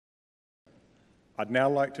I'd now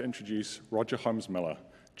like to introduce Roger Holmes Miller,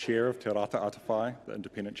 Chair of Te Rata Atawhai, the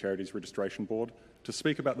Independent Charities Registration Board, to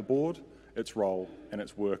speak about the board, its role and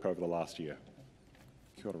its work over the last year.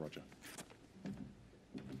 Kia ora, Roger.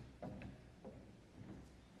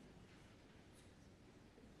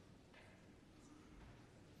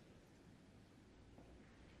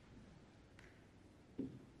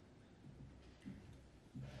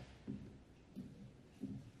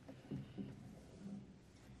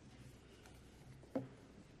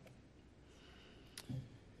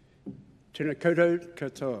 Tēnā koutou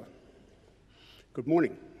katoa. Good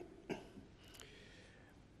morning.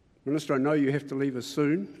 Minister, I know you have to leave us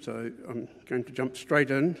soon, so I'm going to jump straight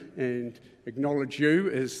in and acknowledge you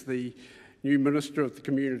as the new Minister of the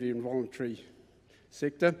Community and Voluntary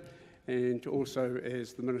Sector and also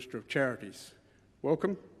as the Minister of Charities.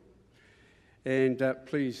 Welcome, and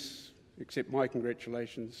please accept my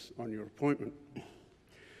congratulations on your appointment.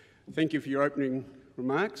 Thank you for your opening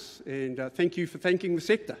remarks, and thank you for thanking the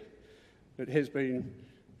sector. It has been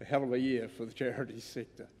a hell of a year for the charities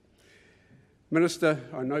sector. Minister,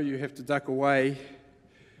 I know you have to duck away,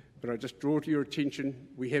 but I just draw to your attention,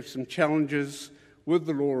 we have some challenges with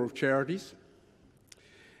the law of charities,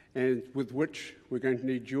 and with which we're going to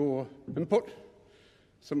need your input,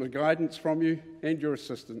 some of the guidance from you, and your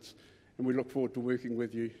assistance, and we look forward to working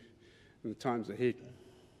with you in the times ahead.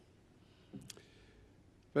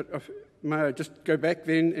 But may I just go back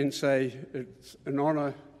then and say it's an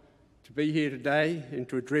honour to be here today and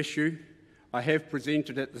to address you. I have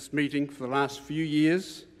presented at this meeting for the last few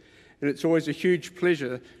years, and it's always a huge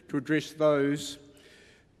pleasure to address those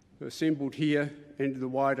who are assembled here and the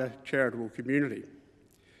wider charitable community.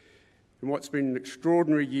 And what's been an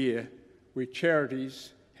extraordinary year where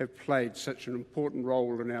charities have played such an important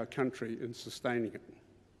role in our country in sustaining it.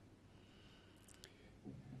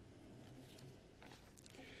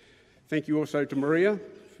 Thank you also to Maria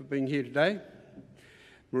for being here today.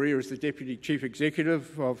 Maria is the Deputy Chief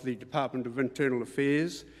Executive of the Department of Internal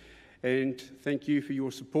Affairs, and thank you for your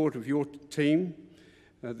support of your team,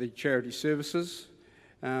 the Charity Services.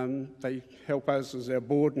 They help us as our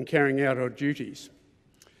board in carrying out our duties.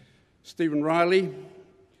 Stephen Riley,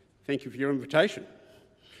 thank you for your invitation,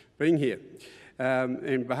 being here.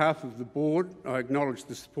 On behalf of the board, I acknowledge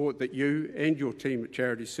the support that you and your team at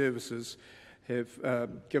Charity Services have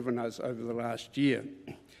given us over the last year.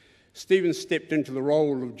 Stephen stepped into the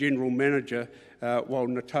role of General Manager while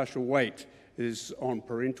Natasha Waite is on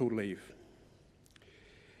parental leave.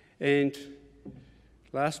 And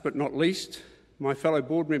last but not least, my fellow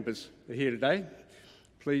board members are here today.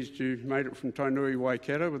 Pleased you made it from Tainui,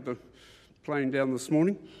 Waikato with the plane down this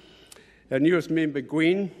morning. Our newest member,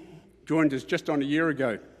 Gwen, joined us just on a year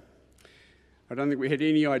ago. I don't think we had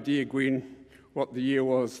any idea, Gwen, what the year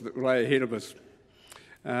was that lay ahead of us.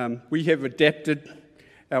 We have adapted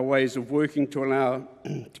our ways of working to allow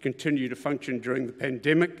to continue to function during the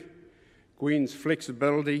pandemic. Gwen's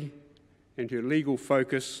flexibility and her legal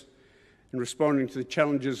focus in responding to the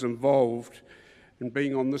challenges involved in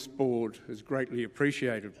being on this board is greatly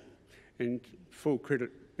appreciated. And full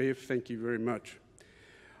credit, Bev, thank you very much.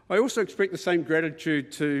 I also express the same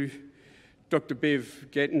gratitude to Dr. Bev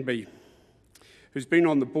Gattenby, who's been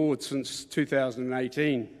on the board since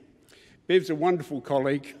 2018. Bev's a wonderful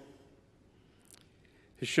colleague,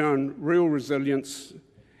 has shown real resilience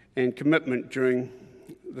and commitment during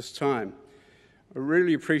this time. I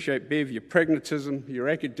really appreciate, Bev, your pragmatism, your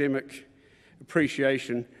academic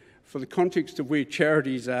appreciation for the context of where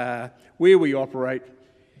charities are, where we operate,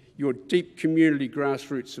 your deep community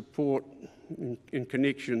grassroots support and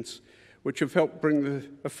connections, which have helped bring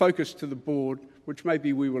a focus to the board, which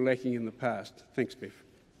maybe we were lacking in the past. Thanks, Bev.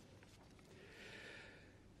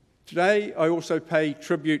 Today, I also pay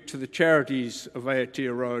tribute to the charities of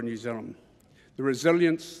Aotearoa, New Zealand. The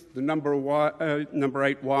resilience, the number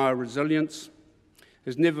 8 wire resilience,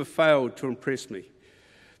 has never failed to impress me.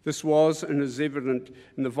 This was and is evident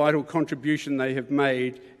in the vital contribution they have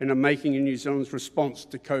made and are making in New Zealand's response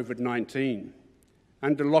to COVID-19.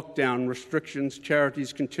 Under lockdown restrictions,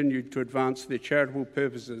 charities continued to advance their charitable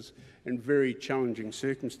purposes in very challenging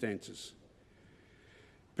circumstances.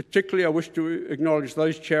 Particularly, I wish to acknowledge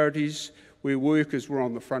those charities where workers were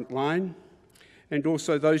on the front line, and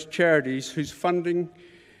also those charities whose funding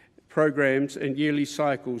programs and yearly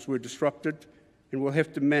cycles were disrupted and will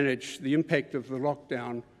have to manage the impact of the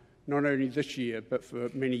lockdown not only this year but for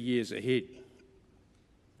many years ahead.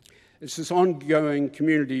 It's this ongoing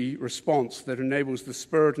community response that enables the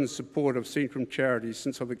spirit and support of Centrum Charities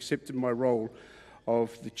since I've accepted my role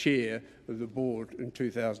of the chair of the board in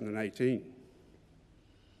 2018.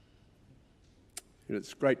 And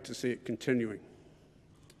it's great to see it continuing.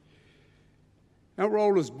 Our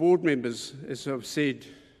role as board members, as I've said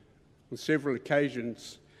on several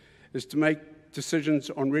occasions, is to make decisions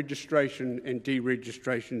on registration and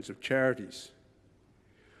deregistrations of charities.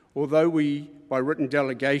 Although we, by written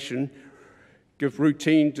delegation, give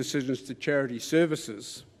routine decisions to charity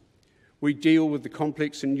services, we deal with the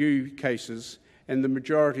complex and new cases, and the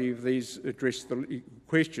majority of these address the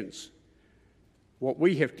questions. What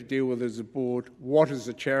we have to deal with as a board, what is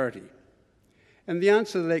a charity? And the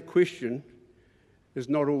answer to that question is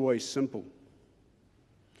not always simple.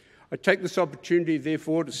 I take this opportunity,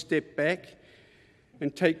 therefore, to step back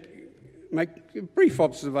and make a brief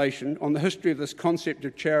observation on the history of this concept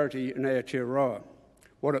of charity in Aotearoa,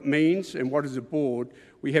 what it means and what, as a board,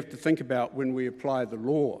 we have to think about when we apply the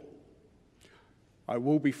law. I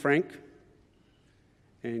will be frank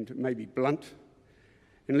and maybe blunt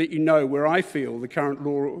and let you know where I feel the current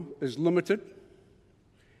law is limited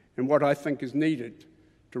and what I think is needed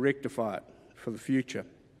to rectify it for the future.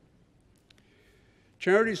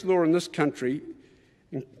 Charities law in this country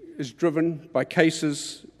is driven by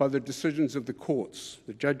cases, by the decisions of the courts,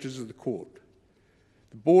 the judges of the court.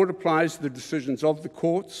 The board applies the decisions of the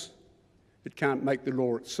courts. It can't make the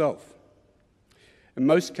law itself. In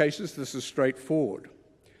most cases, this is straightforward.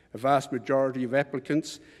 A vast majority of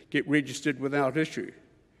applicants get registered without issue.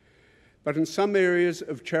 But in some areas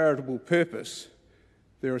of charitable purpose,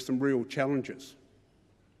 there are some real challenges.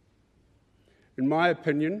 In my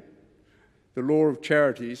opinion, the law of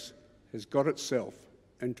charities has got itself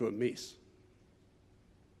into a mess.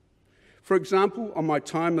 For example, on my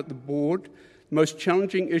time at the board, the most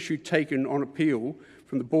challenging issue taken on appeal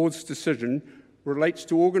from the board's decision relates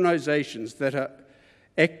to organisations that are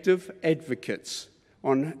active advocates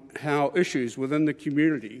on how issues within the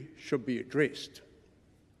community should be addressed.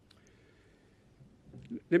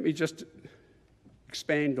 Let me just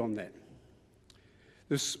expand on that.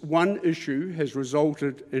 This one issue has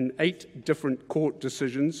resulted in 8 different court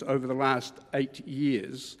decisions over the last 8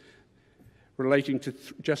 years relating to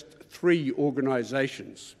just 3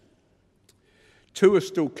 organisations. 2 are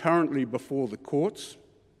still currently before the courts.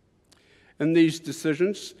 In these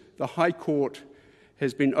decisions, the High Court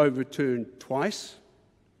has been overturned twice.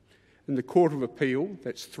 In the Court of Appeal,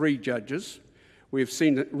 that's 3 judges, we have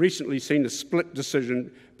recently seen a split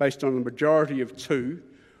decision based on a majority of 2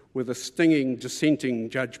 with a stinging dissenting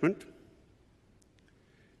judgment.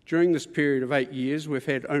 During this period of 8 years, we've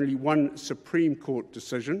had only 1 Supreme Court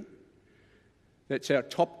decision. That's our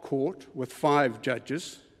top court with 5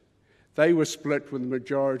 judges. They were split with a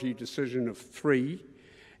majority decision of 3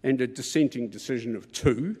 and a dissenting decision of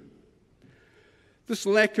 2. This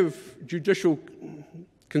lack of judicial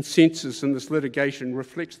consensus in this litigation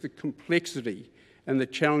reflects the complexity and the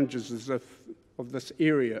challenges of this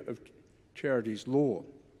area of charities law.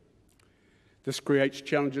 This creates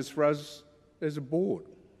challenges for us as a board.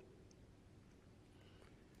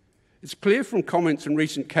 It's clear from comments in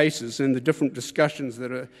recent cases and the different discussions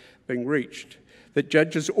that are being reached that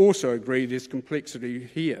judges also agree there's complexity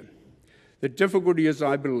here. The difficulty is,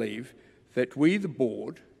 I believe, that we, the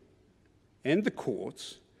board, and the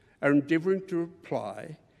courts are endeavouring to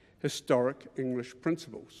apply historic English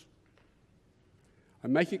principles. I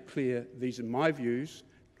make it clear these are my views,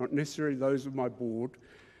 not necessarily those of my board,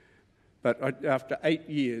 but after 8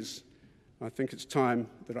 years, I think it's time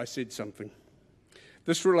that I said something.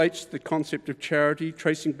 This relates to the concept of charity,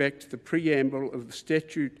 tracing back to the preamble of the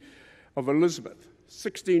Statute of Elizabeth,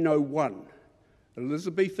 1601.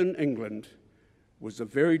 Elizabethan England was a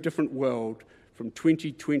very different world from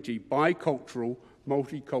 2020 bicultural,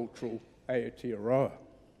 multicultural Aotearoa.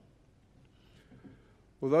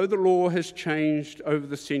 Although the law has changed over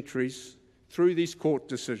the centuries through these court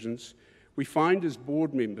decisions, we find as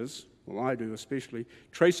board members, well, I do especially,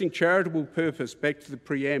 tracing charitable purpose back to the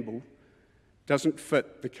preamble doesn't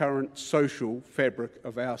fit the current social fabric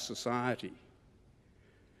of our society.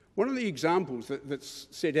 One of the examples that's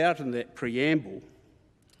set out in that preamble,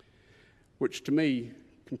 which to me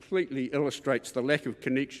completely illustrates the lack of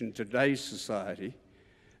connection in today's society,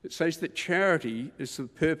 it says that charity is the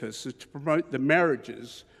purpose is to promote the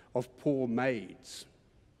marriages of poor maids.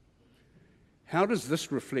 How does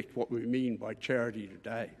this reflect what we mean by charity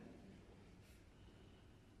today?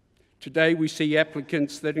 Today we see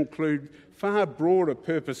applicants that include far broader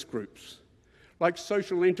purpose groups, like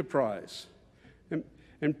social enterprise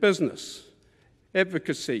and business,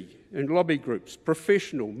 advocacy and lobby groups,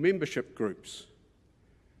 professional membership groups.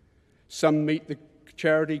 Some meet the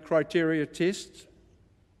charity criteria test,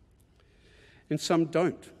 and some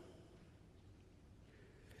don't.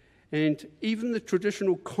 And even the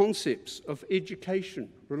traditional concepts of education,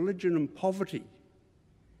 religion and poverty,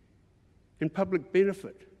 and public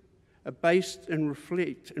benefit are based and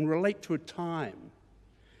reflect and relate to a time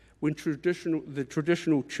when the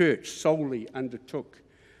traditional church solely undertook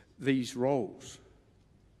these roles.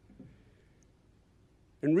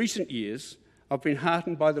 In recent years, I've been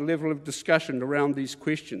heartened by the level of discussion around these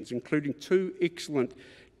questions, including 2 excellent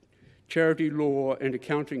charity law and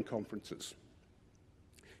accounting conferences.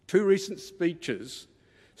 2 recent speeches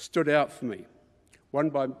stood out for me, one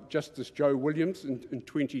by Justice Joe Williams in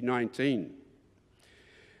 2019.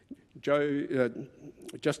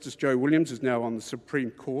 Justice Joe Williams is now on the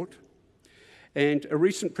Supreme Court, and a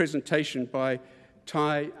recent presentation by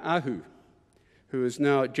Tai Ahu, who is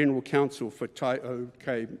now General Counsel for Tai O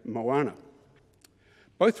Ke Moana.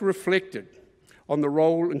 Both reflected on the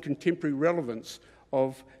role and contemporary relevance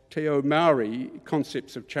of Te Ao Maori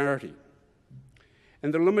concepts of charity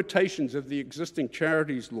and the limitations of the existing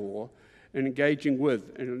charities law in engaging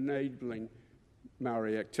with and enabling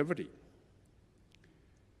Maori activity.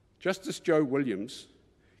 Justice Joe Williams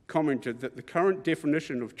commented that the current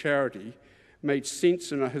definition of charity made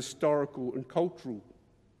sense in a historical and cultural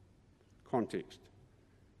context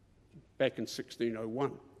back in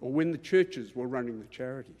 1601, or when the churches were running the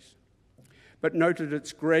charities, but noted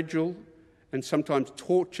its gradual and sometimes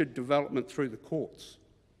tortured development through the courts.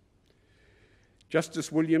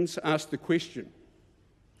 Justice Williams asked the question,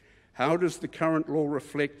 how does the current law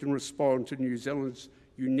reflect and respond to New Zealand's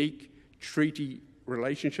unique treaty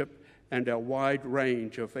relationship and our wide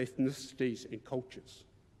range of ethnicities and cultures?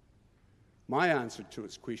 My answer to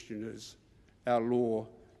its question is, our law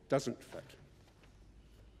doesn't fit.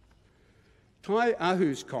 Tai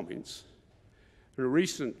Ahu's comments at a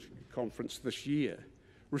recent conference this year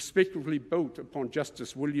respectively built upon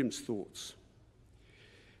Justice Williams' thoughts.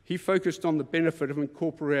 He focused on the benefit of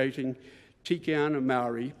incorporating Te Ana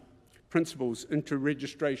Maori principles into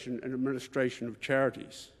registration and administration of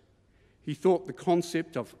charities. He thought the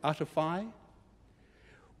concept of atawhai,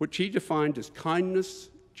 which he defined as kindness,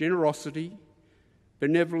 generosity,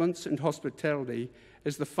 benevolence, and hospitality,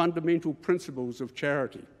 as the fundamental principles of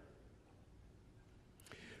charity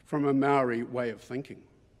from a Maori way of thinking.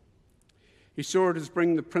 He saw it as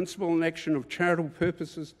bringing the principle and action of charitable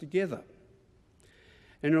purposes together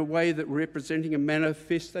in a way that representing a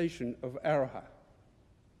manifestation of araha,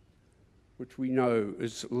 which we know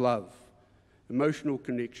is love, emotional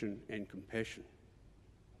connection, and compassion.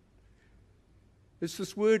 It's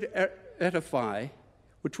this word atawhai,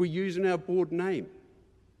 which we use in our board name,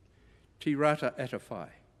 Te Rata Atawhai.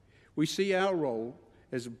 We see our role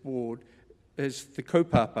as a board as the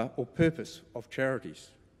kaupapa or purpose of charities.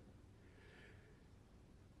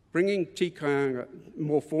 Bringing tikanga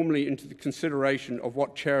more formally into the consideration of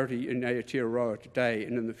what charity in Aotearoa today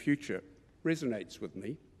and in the future resonates with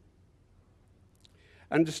me.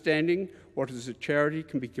 Understanding what is a charity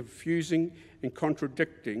can be a confusing and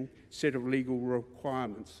contradicting set of legal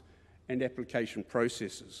requirements and application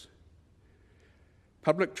processes.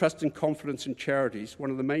 Public trust and confidence in charities,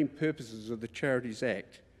 one of the main purposes of the Charities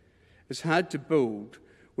Act, is hard to build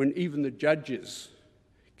when even the judges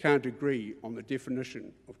can't agree on the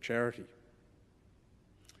definition of charity.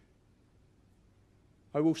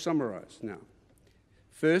 I will summarise now.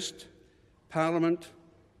 First, Parliament,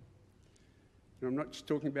 and I'm not just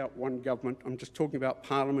talking about one government, I'm just talking about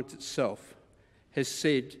Parliament itself, has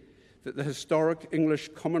said that the historic English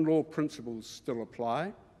common law principles still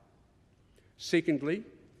apply. Secondly,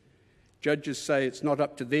 judges say it's not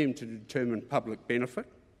up to them to determine public benefit.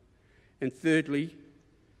 And thirdly,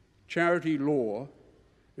 charity law,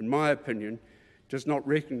 in my opinion, does not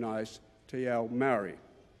recognise Te Ao Maori.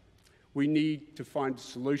 We need to find a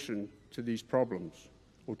solution to these problems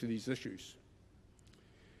or to these issues.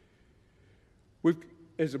 We,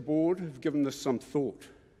 as a board, have given this some thought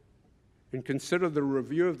and consider the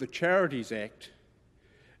review of the Charities Act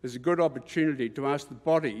as a good opportunity to ask the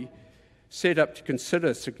body set up to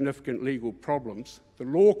consider significant legal problems, the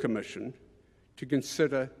Law Commission, to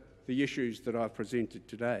consider the issues that I've presented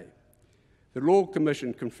today. The Law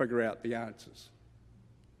Commission can figure out the answers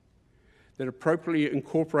that appropriately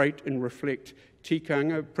incorporate and reflect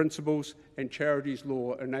tikanga principles and charities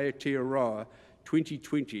law in Aotearoa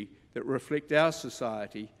 2020 that reflect our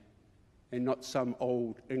society and not some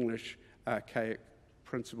old English archaic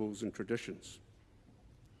principles and traditions.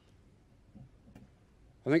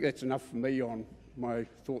 I think that's enough for me on my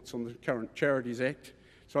thoughts on the current Charities Act.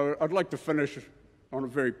 So I'd like to finish on a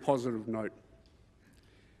very positive note.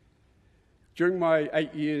 During my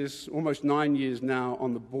 8 years, almost 9 years now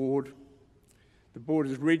on the board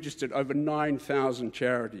has registered over 9,000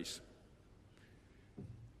 charities.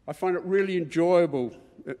 I find it really enjoyable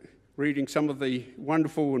reading some of the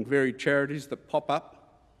wonderful and varied charities that pop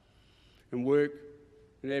up and work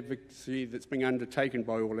and advocacy that's being undertaken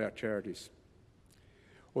by all our charities.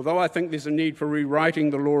 Although I think there's a need for rewriting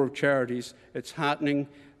the law of charities, it's heartening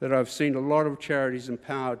that I've seen a lot of charities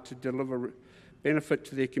empowered to deliver benefit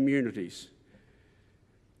to their communities,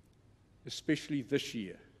 especially this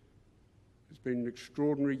year. It's been an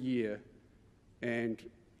extraordinary year, and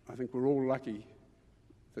I think we're all lucky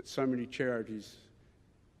that so many charities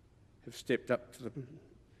have stepped up to them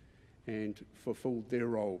and fulfilled their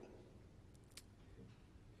role.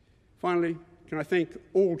 Finally, can I thank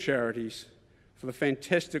all charities for the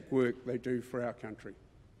fantastic work they do for our country.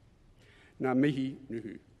 Ngā mihi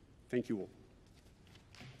nuhu. Thank you all.